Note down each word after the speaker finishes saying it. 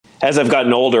as I've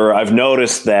gotten older, I've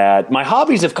noticed that my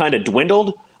hobbies have kind of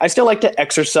dwindled. I still like to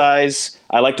exercise.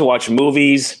 I like to watch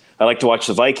movies. I like to watch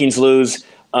the Vikings lose.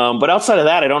 But outside of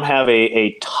that, I don't have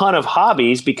a ton of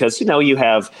hobbies because, you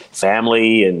have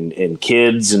family and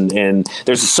kids and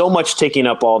there's so much taking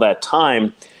up all that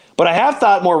time. But I have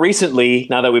thought more recently,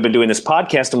 now that we've been doing this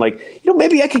podcast, I'm like,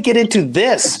 maybe I could get into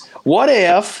this. What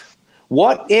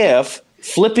if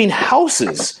flipping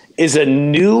houses is a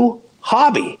new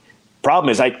hobby?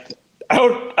 Problem is, I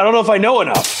don't know if I know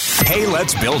enough. Hey,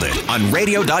 let's build it on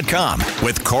radio.com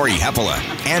with Corey Heppola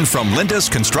and from Lindus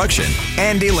Construction,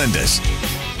 Andy Lindus.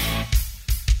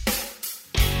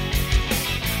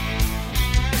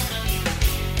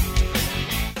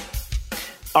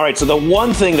 All right, so the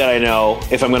one thing that I know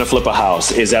if I'm going to flip a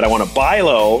house is that I want to buy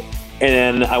low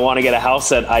and I want to get a house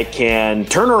that I can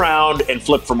turn around and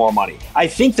flip for more money. I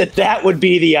think that would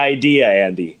be the idea,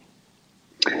 Andy.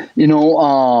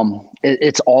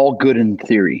 It's all good in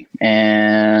theory.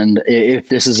 And if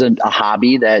this is a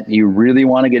hobby that you really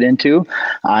want to get into,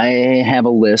 I have a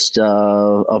list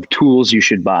of tools you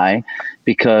should buy,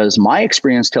 because my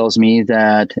experience tells me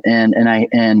that, and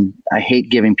I hate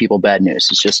giving people bad news.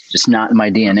 It's just not in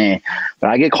my DNA, but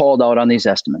I get called out on these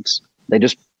estimates. They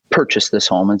just purchased this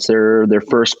home. It's their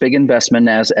first big investment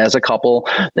as a couple.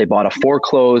 They bought a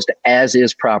foreclosed as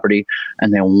is property,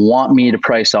 and they want me to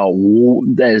price out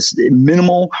as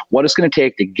minimal what it's going to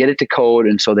take to get it to code,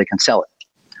 and so they can sell it.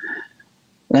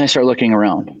 Then I start looking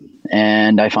around,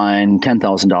 and I find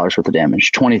 $10,000 worth of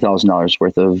damage, $20,000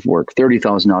 worth of work,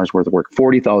 $30,000 worth of work,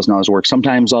 $40,000 work.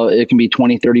 Sometimes it can be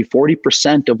 20, 30,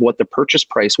 40% of what the purchase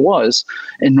price was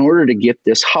in order to get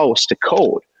this house to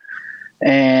code.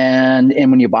 And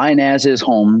when you buy an as-is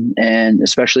home, and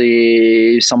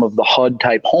especially some of the HUD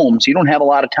type homes, you don't have a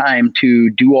lot of time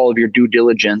to do all of your due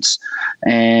diligence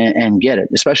and get it,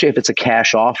 especially if it's a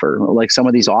cash offer. Like some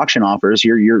of these auction offers,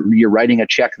 you're writing a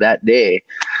check that day.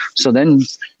 So then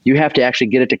you have to actually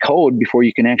get it to code before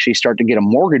you can actually start to get a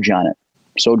mortgage on it.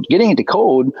 So getting it to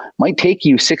code might take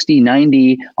you 60,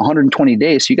 90, 120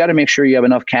 days. So you got to make sure you have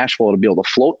enough cash flow to be able to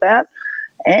float that.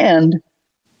 And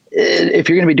if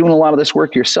you're going to be doing a lot of this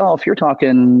work yourself, you're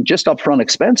talking just upfront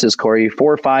expenses, Corey,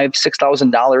 $4,000,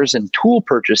 $5,000, $6,000 in tool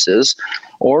purchases,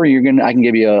 or I can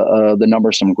give you the number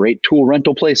of some great tool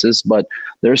rental places, but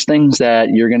there's things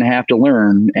that you're going to have to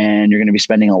learn, and you're going to be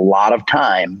spending a lot of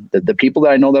time. The people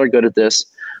that I know that are good at this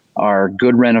are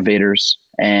good renovators,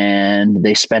 and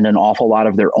they spend an awful lot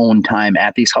of their own time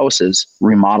at these houses,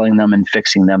 remodeling them and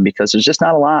fixing them, because there's just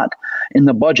not a lot in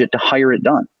the budget to hire it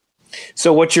done.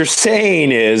 So what you're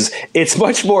saying is it's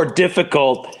much more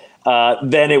difficult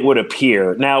than it would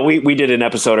appear. Now, we did an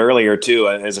episode earlier, too,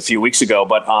 as a few weeks ago,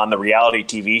 but on the reality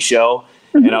TV show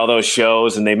and all those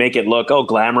shows, and they make it look,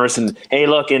 glamorous. And, hey,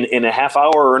 look, in a half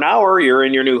hour or an hour, you're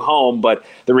in your new home. But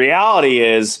the reality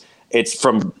is it's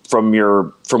from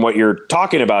what you're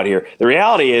talking about here. The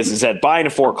reality is that buying a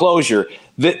foreclosure,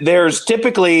 there's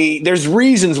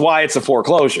reasons why it's a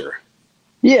foreclosure.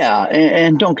 Yeah,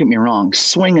 and don't get me wrong,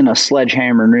 swinging a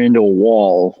sledgehammer into a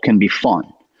wall can be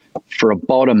fun for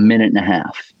about a minute and a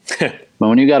half. But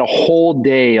when you got a whole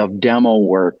day of demo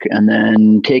work and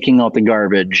then taking out the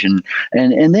garbage and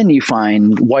then you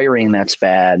find wiring that's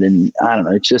bad, and I don't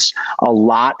know, it's just a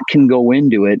lot can go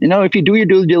into it. If you do your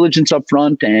due diligence up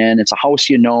front and it's a house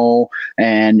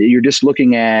and you're just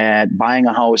looking at buying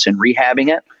a house and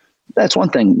rehabbing it, that's one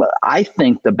thing. But I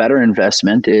think the better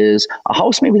investment is a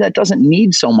house maybe that doesn't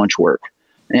need so much work.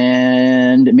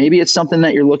 And maybe it's something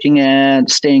that you're looking at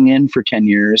staying in for 10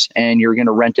 years and you're going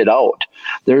to rent it out.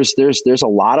 There's a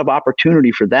lot of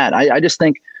opportunity for that. I just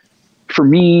think, for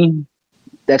me,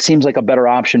 that seems like a better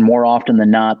option more often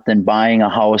than not than buying a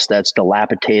house that's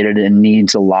dilapidated and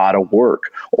needs a lot of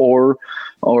work. Or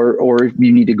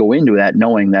you need to go into that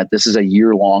knowing that this is a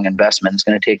year-long investment. It's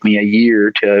going to take me a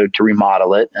year to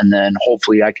remodel it, and then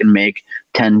hopefully I can make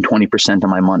 10, 20% of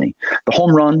my money. The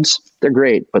home runs, they're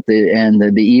great, but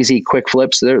the easy, quick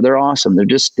flips, they're awesome.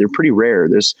 They're pretty rare.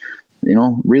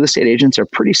 Real estate agents are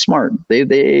pretty smart.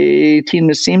 They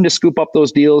seem to scoop up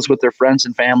those deals with their friends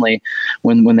and family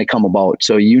when they come about.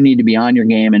 So you need to be on your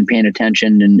game and paying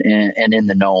attention and in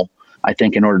the know, I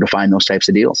think, in order to find those types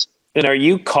of deals. And are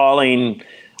you calling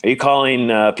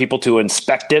people to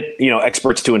inspect it,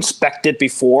 experts to inspect it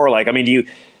before?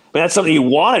 That's something you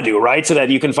want to do, right? So that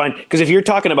you can find, because if you're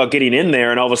talking about getting in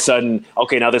there and all of a sudden,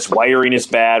 okay, now this wiring is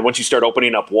bad. Once you start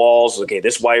opening up walls, okay,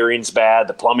 this wiring's bad,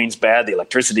 the plumbing's bad, the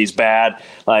electricity's bad,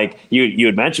 like you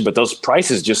had mentioned, but those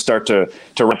prices just start to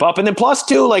ramp up. And then plus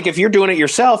too, like if you're doing it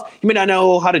yourself, you may not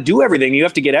know how to do everything. You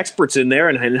have to get experts in there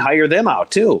and hire them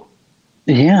out too.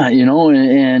 Yeah,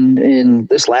 and in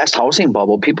this last housing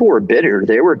bubble, people were bitter.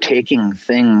 They were taking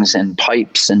things and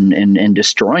pipes and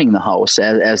destroying the house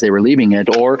as they were leaving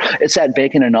it, or it sat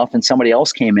vacant enough and somebody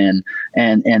else came in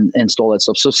and stole that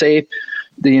stuff. So say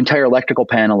the entire electrical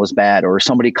panel is bad, or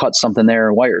somebody cut something there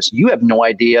in wires. You have no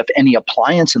idea if any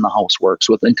appliance in the house works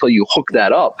until you hook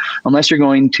that up, unless you're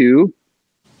going to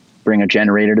bring a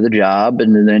generator to the job,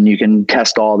 and then you can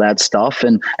test all that stuff.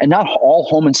 And not all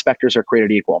home inspectors are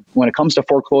created equal. When it comes to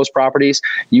foreclosed properties,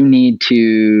 you need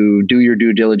to do your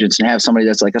due diligence and have somebody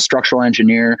that's like a structural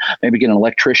engineer, maybe get an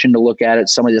electrician to look at it,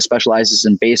 somebody that specializes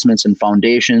in basements and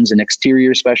foundations, an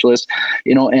exterior specialist,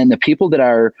 and the people that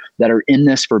are in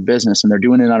this for business and they're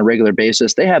doing it on a regular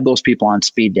basis, they have those people on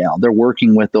speed dial. They're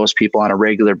working with those people on a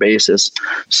regular basis.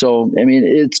 So, I mean,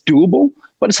 it's doable,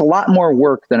 but it's a lot more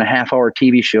work than a half-hour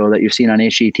TV show that you've seen on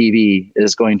HGTV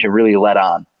is going to really let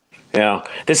on. Yeah.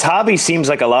 This hobby seems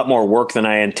like a lot more work than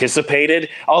I anticipated.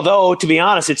 Although, to be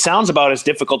honest, it sounds about as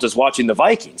difficult as watching the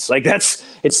Vikings.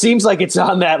 It seems like it's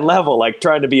on that level, like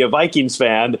trying to be a Vikings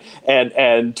fan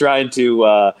and trying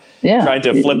to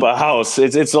flip a house.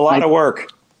 It's a lot of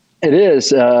work. It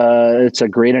is. It's a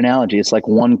great analogy. It's like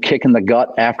one kick in the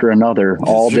gut after another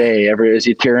all day. As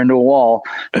you tear into a wall,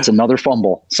 it's another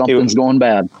fumble. Something's going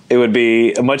bad. It would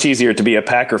be much easier to be a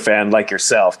Packer fan like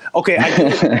yourself. Okay,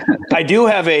 I do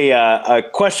have a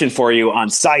question for you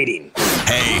on siding.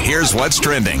 Hey, here's what's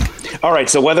trending. All right,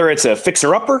 so whether it's a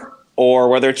fixer-upper or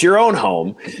whether it's your own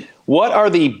home, what are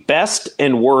the best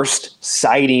and worst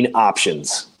siding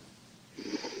options?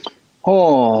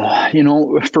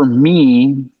 Oh, for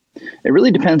me, it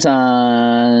really depends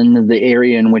on the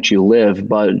area in which you live,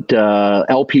 but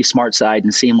LP Smart Side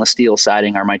and Seamless Steel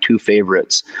Siding are my two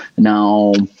favorites.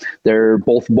 Now, they're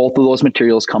both of those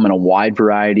materials come in a wide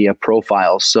variety of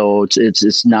profiles, so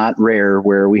it's not rare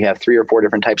where we have 3 or 4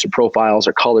 different types of profiles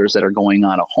or colors that are going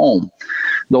on a home.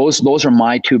 Those are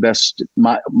my two best,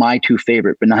 my two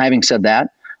favorite. But now, having said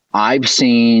that, I've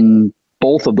seen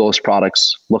both of those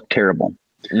products look terrible.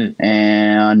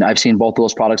 And I've seen both of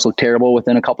those products look terrible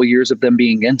within a couple of years of them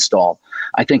being installed.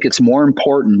 I think it's more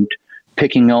important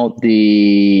picking out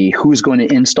who's going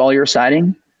to install your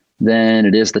siding than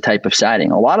it is the type of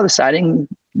siding. A lot of the siding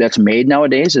that's made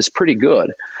nowadays is pretty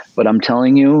good, but I'm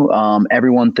telling you,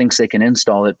 everyone thinks they can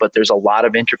install it, but there's a lot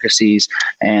of intricacies.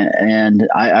 And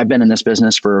I've been in this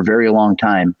business for a very long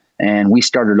time, and we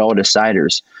started out as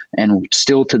siders. And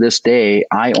still to this day,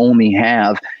 I only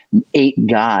have 8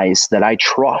 guys that I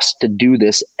trust to do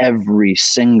this every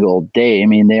single day. I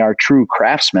mean, they are true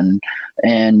craftsmen,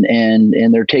 and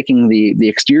they're taking the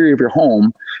exterior of your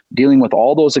home, dealing with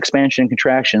all those expansion and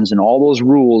contractions and all those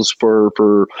rules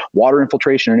for water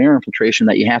infiltration and air infiltration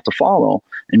that you have to follow,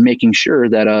 and making sure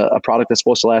that a product that's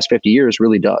supposed to last 50 years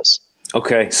really does.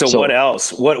 Okay. So what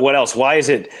else? What else? Why is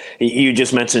it, you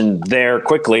just mentioned there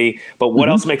quickly, but what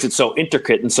else makes it so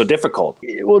intricate and so difficult?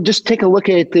 Well, just take a look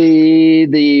at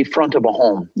the front of a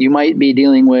home. You might be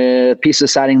dealing with pieces of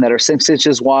siding that are 6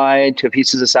 inches wide to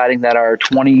pieces of siding that are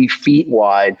 20 feet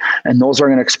wide. And those are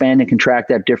going to expand and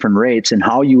contract at different rates, and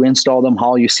how you install them,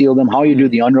 how you seal them, how you do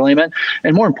the underlayment,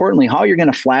 and more importantly, how you're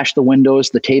going to flash the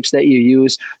windows, the tapes that you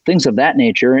use, things of that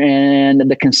nature,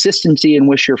 and the consistency in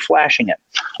which you're flashing it.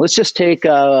 Let's just take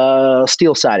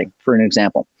steel siding for an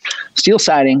example. Steel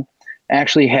siding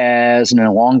actually has an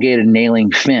elongated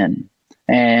nailing fin,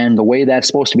 and the way that's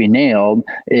supposed to be nailed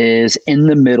is in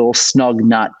the middle, snug,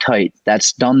 not tight.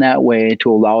 That's done that way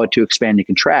to allow it to expand and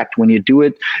contract. When you do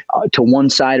it to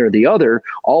one side or the other,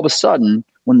 all of a sudden,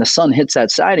 when the sun hits that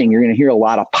siding, you're going to hear a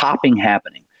lot of popping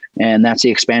happening. And that's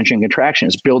the expansion and contraction.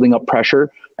 It's building up pressure,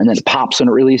 and then it pops and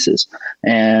it releases.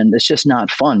 And it's just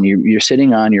not fun. You're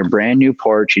sitting on your brand new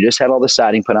porch. You just had all the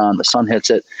siding put on. The sun hits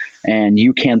it, and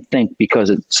you can't think because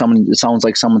it sounds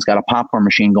like someone's got a popcorn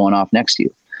machine going off next to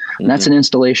you. And that's an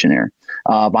installation error.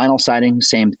 Vinyl siding,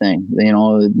 same thing.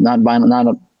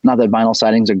 Not that vinyl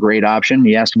siding is a great option.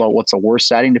 You asked about what's the worst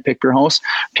siding to pick for your house.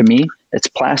 To me, it's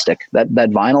plastic. That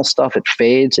vinyl stuff, it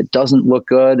fades. It doesn't look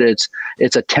good.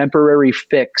 It's a temporary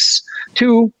fix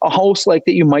to a house like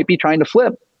that you might be trying to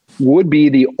flip. Would be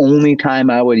the only time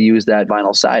I would use that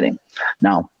vinyl siding.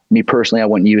 Now, me personally, I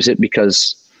wouldn't use it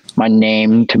because my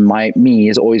name to me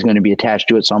is always going to be attached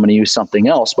to it, so I'm going to use something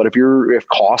else. But if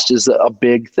cost is a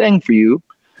big thing for you,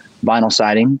 vinyl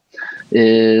siding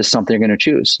is something you're going to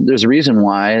choose. There's a reason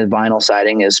why vinyl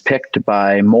siding is picked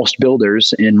by most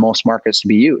builders in most markets to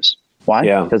be used. Why?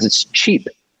 Yeah. Because it's cheap.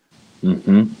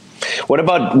 Mm-hmm. What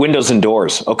about windows and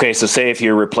doors? Okay, so say if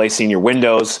you're replacing your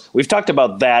windows, we've talked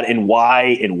about that and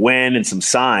why and when and some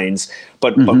signs,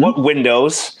 but what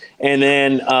windows And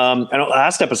then I know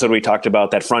last episode we talked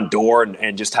about that front door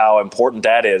and just how important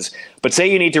that is. But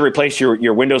say you need to replace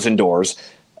your windows and doors.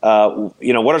 What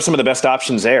are some of the best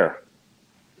options there?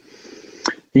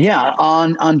 Yeah,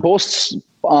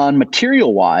 on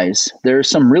material wise, there's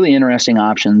some really interesting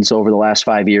options over the last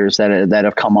 5 years that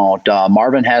have come out.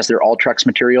 Marvin has their Ultrex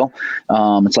material.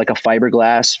 It's like a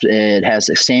fiberglass. It has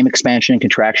the same expansion and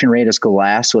contraction rate as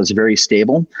glass, so it's very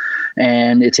stable.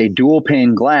 And it's a dual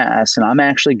pane glass. And I'm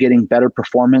actually getting better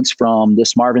performance from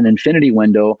this Marvin Infinity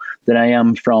window than I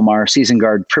am from our Season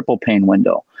Guard triple pane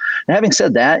window. And having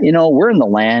said that, we're in the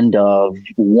land of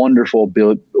wonderful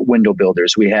window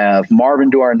builders. We have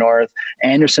Marvin to our north,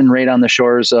 Anderson right on the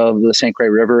shores of the St. Croix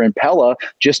River, and Pella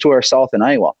just to our south in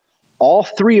Iowa. All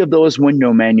three of those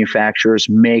window manufacturers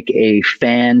make a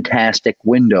fantastic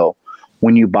window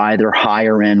when you buy their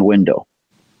higher end window.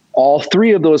 All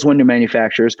three of those window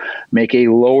manufacturers make a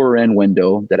lower end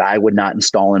window that I would not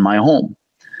install in my home.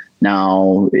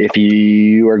 Now, if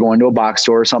you are going to a box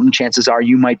store or something, chances are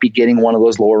you might be getting one of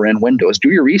those lower end windows.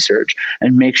 Do your research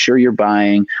and make sure you're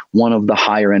buying one of the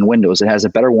higher end windows. It has a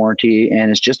better warranty and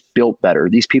it's just built better.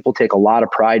 These people take a lot of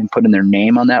pride in putting their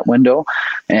name on that window.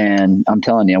 And I'm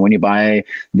telling you, when you buy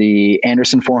the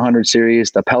Anderson 400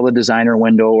 series, the Pella Designer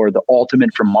window, or the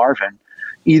Ultimate from Marvin,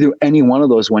 either any one of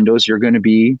those windows, you're going to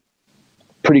be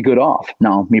pretty good off.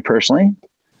 Now, me personally,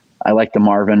 I like the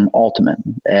Marvin Ultimate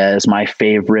as my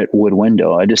favorite wood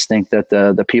window. I just think that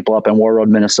the people up in Warroad,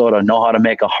 Minnesota know how to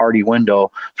make a hardy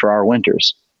window for our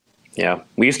winters. Yeah.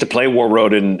 We used to play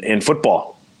Warroad in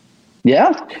football.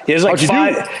 Yeah? It was like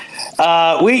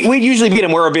five. We'd usually beat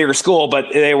them. We're a bigger school, but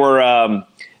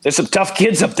there's some tough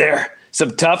kids up there.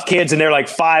 Some tough kids, and they're like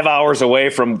 5 hours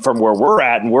away from where we're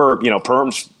at. And we're,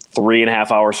 Perm's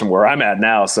 3.5 hours from where I'm at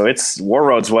now. So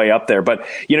Warroad's way up there. But,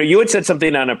 you had said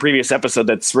something on a previous episode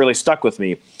that's really stuck with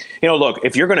me. Look,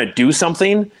 if you're going to do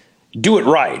something, do it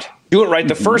right. Do it right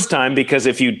the first time, because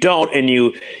if you don't and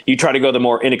you try to go the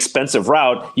more inexpensive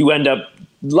route, you end up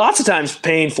lots of times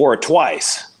paying for it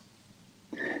twice.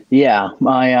 Yeah.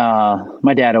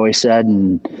 My dad always said,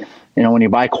 and when you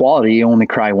buy quality, you only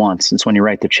cry once. It's when you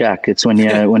write the check. It's when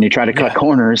you try to cut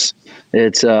corners,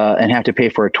 and have to pay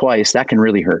for it twice. That can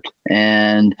really hurt.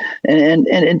 And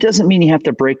it doesn't mean you have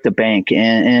to break the bank.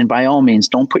 And by all means,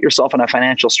 don't put yourself in a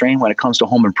financial strain when it comes to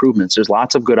home improvements. There's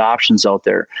lots of good options out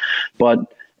there. But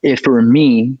if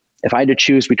I had to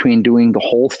choose between doing the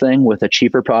whole thing with a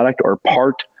cheaper product or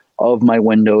part of my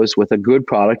windows with a good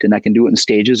product, and I can do it in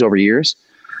stages over years,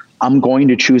 I'm going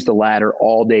to choose the latter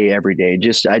all day, every day.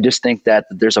 I just think that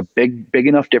there's a big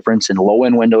enough difference in low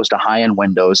end windows to high end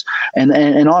windows, and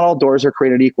not all doors are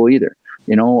created equal either.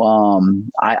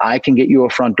 I can get you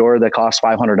a front door that costs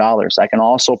 $500. I can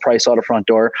also price out a front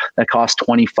door that costs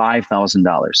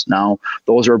 $25,000. Now,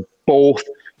 those are both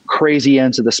crazy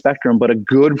ends of the spectrum, but a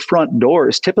good front door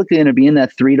is typically going to be in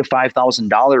that $3,000 to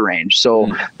 $5,000 range.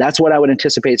 So that's what I would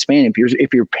anticipate spending.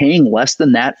 If you're paying less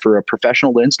than that for a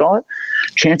professional to install it,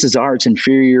 chances are it's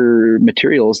inferior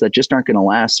materials that just aren't going to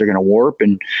last. They're going to warp,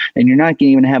 and you're not going to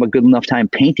even have a good enough time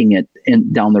painting it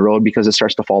down the road because it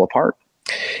starts to fall apart.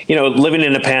 Living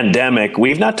in a pandemic,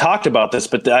 we've not talked about this,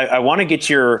 but I want to get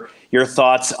your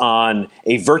thoughts on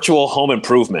a virtual home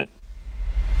improvement.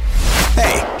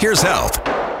 Hey, here's health.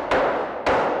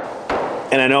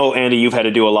 And I know, Andy, you've had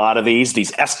to do a lot of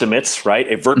these estimates, right?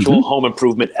 A virtual home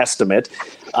improvement estimate.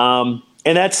 And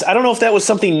I don't know if that was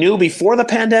something new before the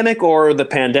pandemic, or the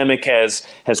pandemic has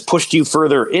pushed you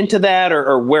further into that,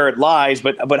 or where it lies,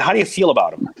 but how do you feel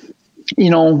about them?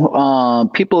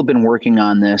 People have been working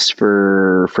on this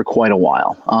for quite a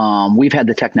while. We've had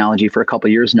the technology for a couple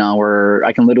of years now where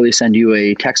I can literally send you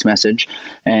a text message,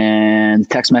 and the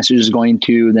text message is going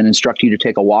to then instruct you to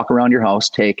take a walk around your house,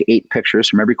 take 8 pictures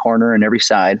from every corner and every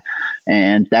side.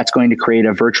 And that's going to create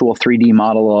a virtual 3D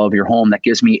model of your home that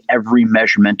gives me every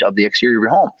measurement of the exterior of your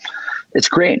home. It's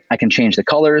great. I can change the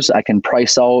colors. I can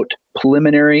price out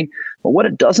preliminary. But what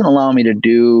it doesn't allow me to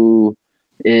do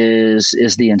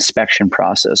is the inspection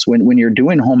process. When you're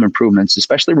doing home improvements,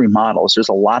 especially remodels, there's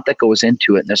a lot that goes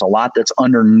into it, and there's a lot that's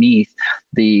underneath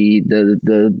the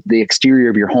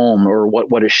exterior of your home, or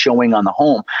what is showing on the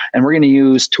home. And we're going to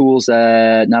use tools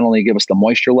that not only give us the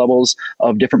moisture levels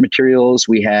of different materials.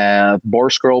 We have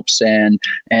borescopes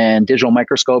and digital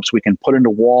microscopes we can put into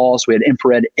walls. We had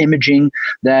infrared imaging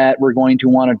that we're going to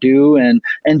want to do, and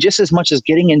just as much as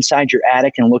getting inside your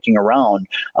attic and looking around,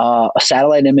 a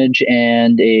satellite image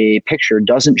and a picture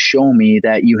doesn't show me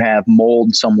that you have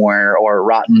mold somewhere, or a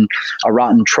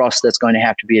rotten truss that's going to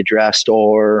have to be addressed,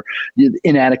 or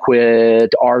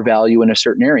inadequate R value in a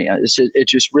certain area. It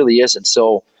just really isn't.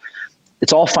 So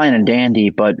it's all fine and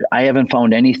dandy, but I haven't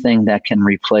found anything that can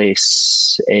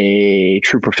replace a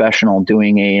true professional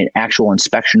doing an actual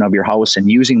inspection of your house and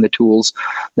using the tools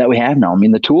that we have now. I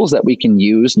mean, the tools that we can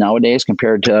use nowadays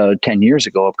compared to 10 years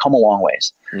ago have come a long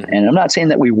ways. Mm-hmm. And I'm not saying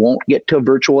that we won't get to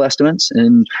virtual estimates,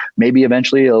 and maybe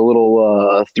eventually a little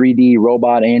 3D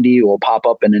robot Andy will pop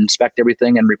up and inspect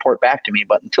everything and report back to me.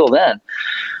 But until then,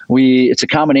 it's a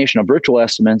combination of virtual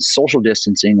estimates, social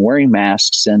distancing, wearing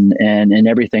masks, and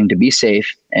everything to be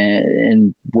safe.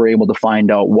 And we're able to find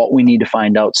out what we need to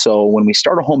find out. So when we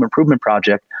start a home improvement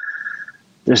project,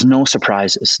 there's no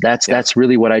surprises. That's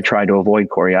really what I try to avoid,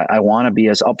 Corey. I want to be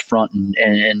as upfront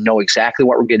and know exactly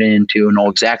what we're getting into, know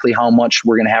exactly how much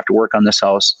we're going to have to work on this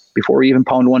house before we even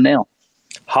pound one nail.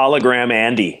 Hologram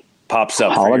Andy pops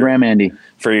up. Hologram Andy.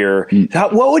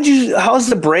 How's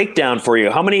the breakdown for you?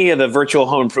 How many of the virtual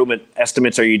home improvement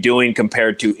estimates are you doing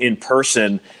compared to in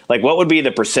person? Like, what would be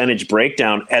the percentage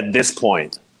breakdown at this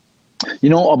point?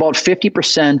 About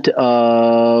 50%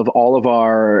 of all of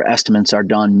our estimates are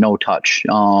done no touch.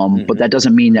 But that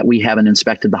doesn't mean that we haven't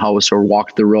inspected the house or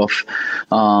walked the roof.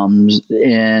 And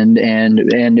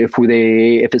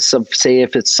if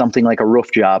it's something like a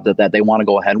roof job that they want to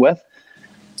go ahead with,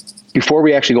 before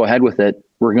we actually go ahead with it,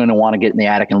 we're going to want to get in the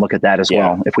attic and look at that as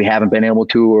well. If we haven't been able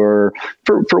to, or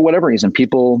for whatever reason,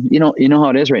 people, you know how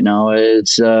it is right now.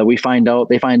 It's they find out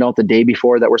the day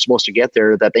before that we're supposed to get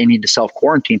there that they need to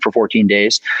self-quarantine for 14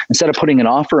 days. Instead of putting it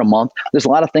off for a month, there's a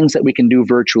lot of things that we can do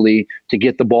virtually to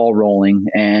get the ball rolling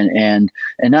and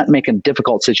not make a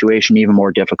difficult situation even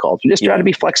more difficult. We just try to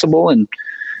be flexible and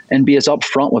be as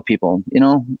upfront with people.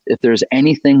 If there's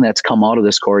anything that's come out of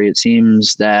this, Corey, it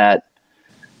seems that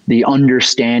the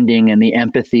understanding and the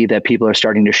empathy that people are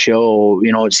starting to show,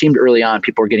 it seemed early on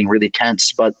people were getting really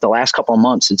tense, but the last couple of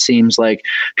months, it seems like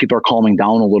people are calming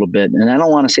down a little bit. And I don't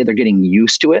want to say they're getting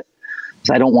used to it, because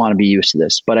I don't want to be used to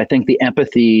this, but I think the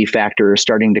empathy factor is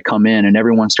starting to come in and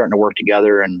everyone's starting to work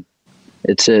together, and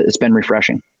it's been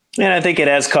refreshing. And I think it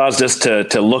has caused us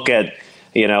to look at,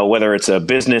 whether it's a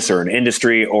business or an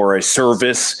industry or a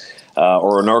service,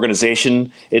 or an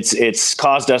organization, it's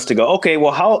caused us to go, okay,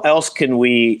 well, how else can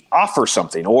we offer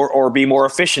something or be more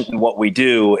efficient in what we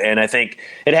do? And I think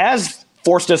it has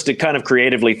forced us to kind of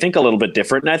creatively think a little bit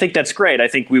different. And I think that's great. I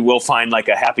think we will find like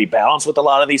a happy balance with a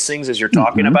lot of these things as you're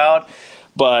talking about.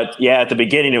 But yeah, at the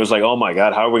beginning, it was like, oh my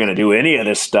God, how are we going to do any of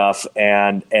this stuff?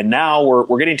 And now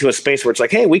we're getting to a space where it's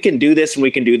like, hey, we can do this and we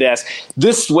can do this.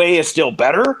 This way is still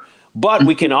better. But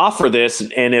we can offer this,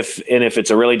 and if it's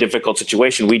a really difficult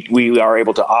situation, we are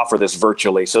able to offer this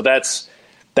virtually. So that's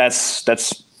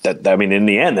I mean, in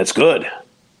the end, that's good.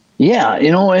 Yeah,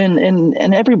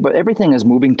 and everything is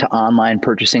moving to online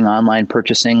purchasing.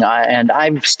 And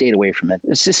I've stayed away from it.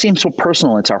 It just seems so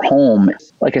personal. It's our home.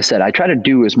 Like I said, I try to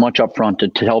do as much upfront to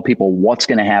tell people what's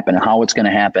going to happen and how it's going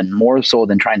to happen, more so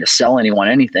than trying to sell anyone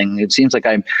anything. It seems like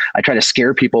I try to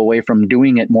scare people away from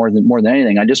doing it more than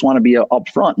anything. I just want to be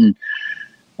upfront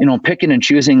and picking and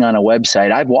choosing on a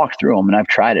website. I've walked through them and I've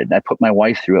tried it. I put my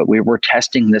wife through it. We're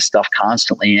testing this stuff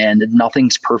constantly, and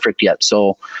nothing's perfect yet.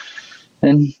 So.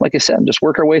 And like I said, just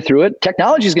work our way through it.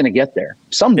 Technology is going to get there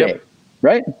someday,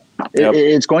 right? Yep.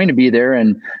 It's going to be there.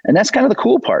 And that's kind of the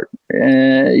cool part.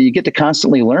 You get to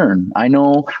constantly learn. I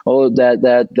know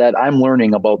that I'm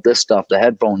learning about this stuff, the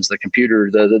headphones, the computer,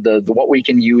 the what we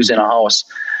can use in a house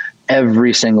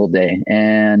every single day.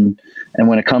 And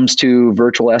when it comes to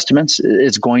virtual estimates,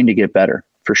 it's going to get better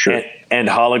for sure. And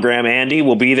Hologram Andy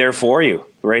will be there for you,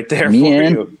 right there for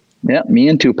you. Yeah, me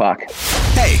and Tupac.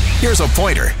 Hey, here's a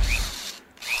pointer.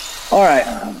 All right.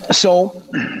 So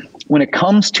when it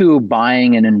comes to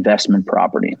buying an investment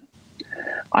property,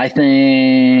 I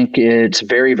think it's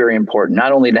very, very important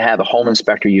not only to have a home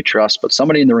inspector you trust, but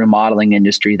somebody in the remodeling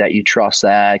industry that you trust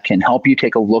that can help you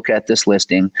take a look at this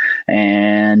listing.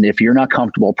 And if you're not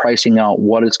comfortable pricing out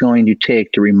what it's going to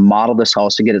take to remodel this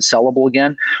house to get it sellable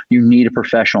again, you need a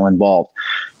professional involved.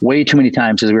 Way too many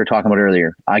times, as we were talking about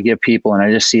earlier, I give people and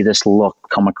I just see this look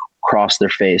come across their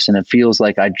face, and it feels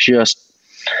like I just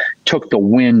took the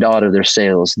wind out of their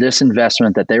sails. This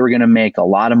investment that they were going to make a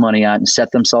lot of money on and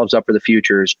set themselves up for the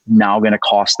future is now going to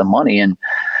cost them money. And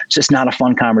it's just not a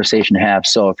fun conversation to have.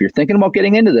 So if you're thinking about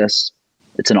getting into this,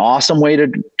 it's an awesome way to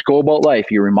go about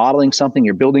life. You're remodeling something,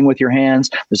 you're building with your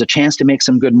hands. There's a chance to make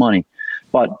some good money,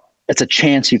 but it's a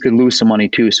chance you could lose some money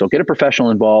too. So get a professional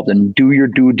involved and do your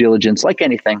due diligence like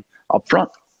anything up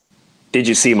front. Did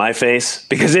you see my face?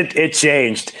 Because it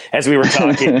changed as we were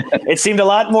talking. It seemed a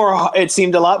lot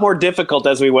more difficult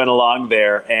as we went along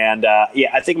there. And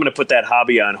I think I'm going to put that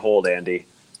hobby on hold, Andy.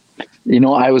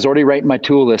 I was already writing my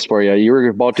tool list for you. You were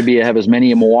about to have as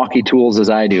many Milwaukee tools as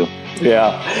I do.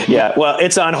 Yeah. Well,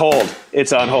 it's on hold.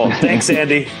 Thanks,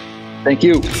 Andy. Thank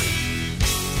you.